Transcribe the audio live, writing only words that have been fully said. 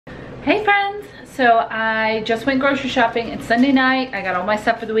Hey friends! So I just went grocery shopping. It's Sunday night. I got all my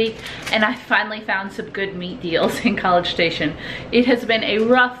stuff for the week and I finally found some good meat deals in College Station. It has been a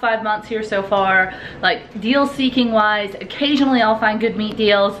rough 5 months here so far, like deal seeking wise. Occasionally I'll find good meat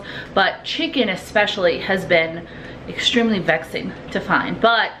deals, but chicken especially has been extremely vexing to find.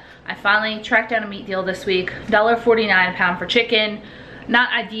 But I finally tracked down a meat deal this week. $1.49 a pound for chicken.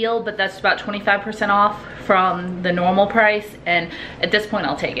 Not ideal, but that's about 25% off from the normal price, and at this point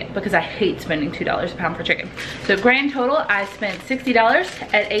I'll take it because I hate spending $2 a pound for chicken. So grand total, I spent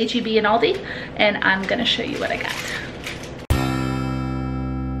 $60 at H-E-B and Aldi, and I'm gonna show you what I got.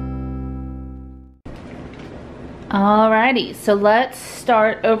 Alrighty, so let's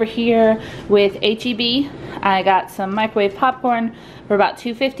start over here with H-E-B. I got some microwave popcorn for about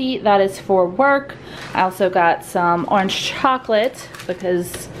 $2.50. That is for work. I also got some orange chocolate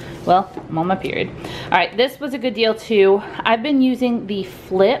because, well, I'm on my period. Alright, this was a good deal too. I've been using the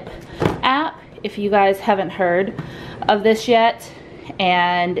Flip app, if you guys haven't heard of this yet,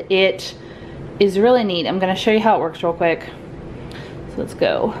 and it is really neat. I'm going to show you how it works real quick. So let's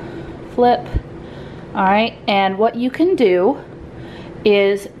go. Flip. Alright, and what you can do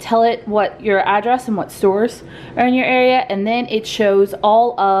is tell it what your address and what stores are in your area, and then it shows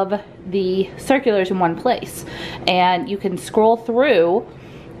all of the circulars in one place. And you can scroll through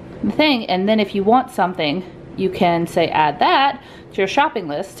the thing, and then if you want something, you can say add that to your shopping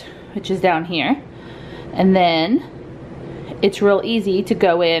list, which is down here. And then it's real easy to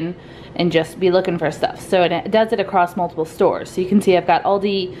go in and just be looking for stuff. So it does it across multiple stores. So you can see I've got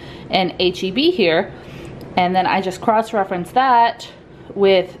Aldi and H-E-B here, and then I just cross-reference that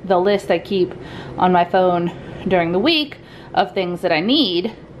with the list I keep on my phone during the week of things that I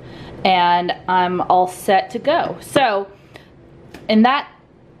need, and I'm all set to go. So in that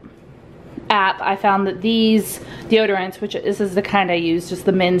app I found that these deodorants, which this is the kind I use, just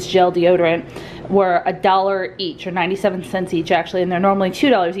the men's gel deodorant, were $1 each, or 97 cents each actually, and they're normally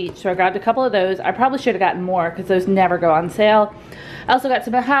 $2 each. So I grabbed a couple of those. I probably should have gotten more because those never go on sale. I also got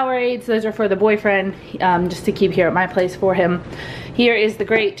some Powerades. Those are for the boyfriend, just to keep here at my place for him. Here is the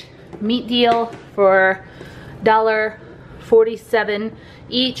great meat deal for $1.47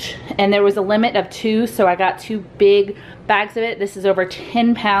 each, and there was a limit of 2, so I got 2 big bags of it. This is over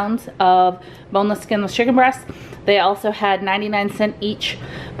 10 pounds of boneless, skinless chicken breasts. They also had 99 cents each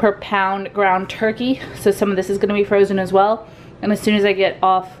per pound ground turkey, so some of this is going to be frozen as well. And as soon as I get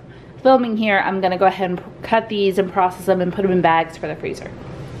off filming here, I'm going to go ahead and cut these and process them and put them in bags for the freezer.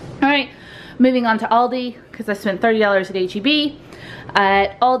 Alright, moving on to Aldi, because I spent $30 at H-E-B.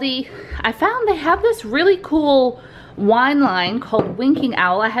 At Aldi, I found they have this really cool wine line called Winking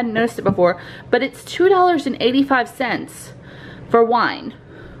Owl. I hadn't noticed it before, but it's $2.85 for wine,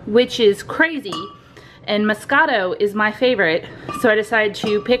 which is crazy, and Moscato is my favorite, so I decided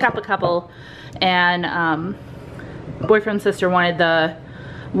to pick up a couple, and boyfriend's sister wanted the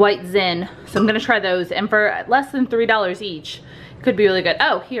White Zen, so I'm gonna try those, and for less than $3 each, could be really good.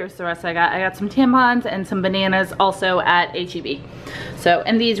 Oh, here's the rest I got. I got some tampons and some bananas also at H-E-B. So,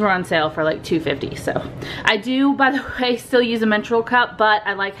 and these were on sale for like $2.50. So I do, by the way, still use a menstrual cup, but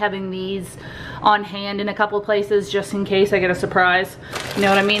I like having these on hand in a couple of places just in case I get a surprise. You know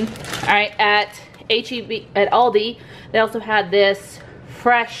what I mean? All right, at H-E-B, at Aldi, they also had this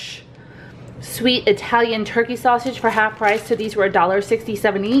fresh sweet Italian turkey sausage for half price. So these were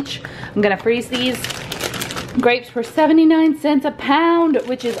 $1.67 each. I'm gonna freeze these. Grapes were 79 cents a pound,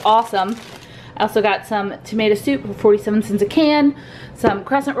 which is awesome. I also got some tomato soup for 47 cents a can, some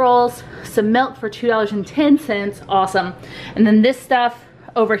crescent rolls, some milk for $2.10, awesome. And then this stuff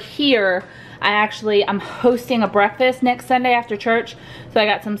over here, I'm hosting a breakfast next Sunday after church, so I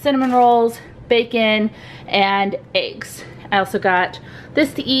got some cinnamon rolls, bacon, and eggs. I also got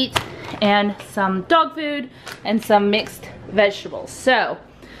this to eat, and some dog food, and some mixed vegetables. So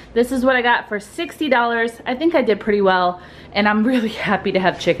this is what I got for $60. I think I did pretty well, and I'm really happy to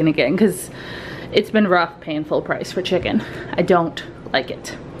have chicken again because it's been rough paying full price for chicken. I don't like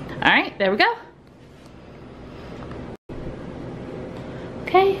it. All right, there we go.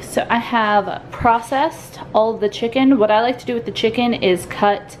 Okay, so I have processed all of the chicken. What I like to do with the chicken is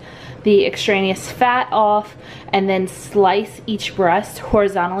cut the extraneous fat off and then slice each breast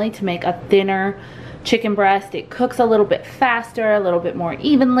horizontally to make a thinner chicken breast. It cooks a little bit faster, a little bit more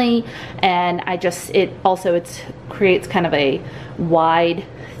evenly, and it creates kind of a wide,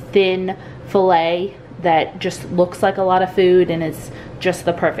 thin fillet that just looks like a lot of food and is just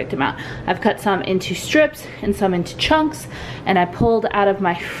the perfect amount. I've cut some into strips and some into chunks, and I pulled out of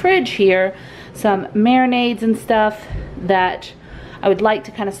my fridge here some marinades and stuff that I would like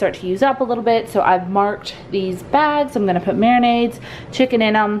to kind of start to use up a little bit. So I've marked these bags. I'm gonna put marinades, chicken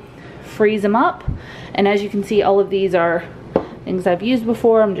in them, freeze them up. And as you can see, all of these are things I've used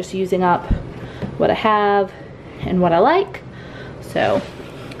before. I'm just using up what I have and what I like. So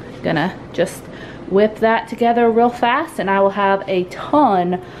I'm gonna just whip that together real fast, and I will have a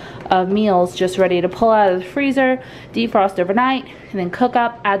ton of meals just ready to pull out of the freezer, defrost overnight, and then cook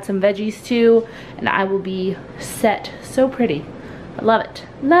up, add some veggies too, and I will be set. So pretty. I love it.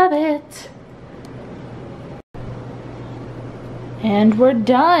 Love it. And we're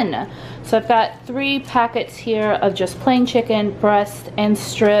done. So I've got 3 packets here of just plain chicken, breast and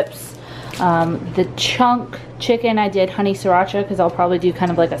strips. The chunk chicken I did honey sriracha because I'll probably do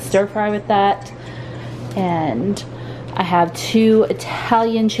kind of like a stir fry with that. And I have 2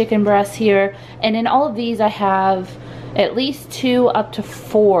 Italian chicken breasts here. And in all of these I have at least 2 up to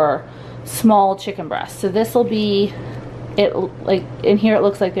 4 small chicken breasts. So this will be, like in here it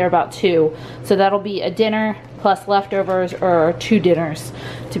looks like they're about 2. So that'll be a dinner plus leftovers, or 2 dinners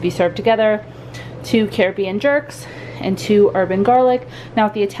to be served together. 2 Caribbean jerks and 2 urban garlic. Now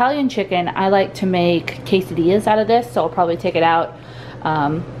with the Italian chicken, I like to make quesadillas out of this, so I'll probably take it out,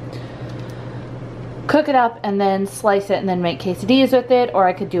 cook it up, and then slice it and then make quesadillas with it, or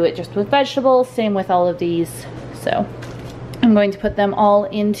I could do it just with vegetables. Same with all of these. So I'm going to put them all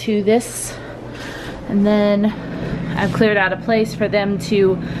into this, and then I've cleared out a place for them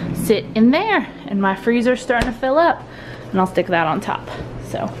to sit in there, and my freezer's starting to fill up, and I'll stick that on top.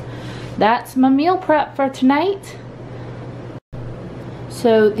 So that's my meal prep for tonight.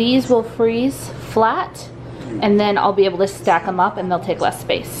 So these will freeze flat, and then I'll be able to stack them up and they'll take less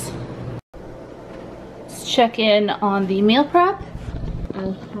space. Let's check in on the meal prep.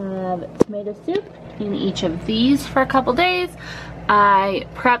 I have tomato soup in each of these for a couple days. I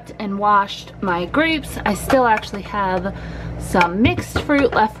prepped and washed my grapes. I still actually have some mixed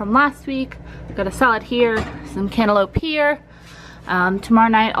fruit left from last week. I've got a salad here, some cantaloupe here. Tomorrow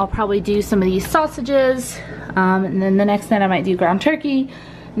night I'll probably do some of these sausages, and then the next night I might do ground turkey,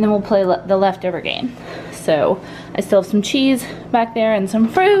 and then we'll play the leftover game. So I still have some cheese back there and some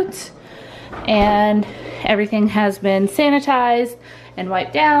fruit, and everything has been sanitized and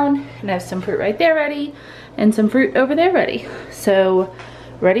wiped down, and I have some fruit right there ready and some fruit over there ready. So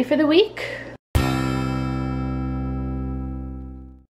ready for the week.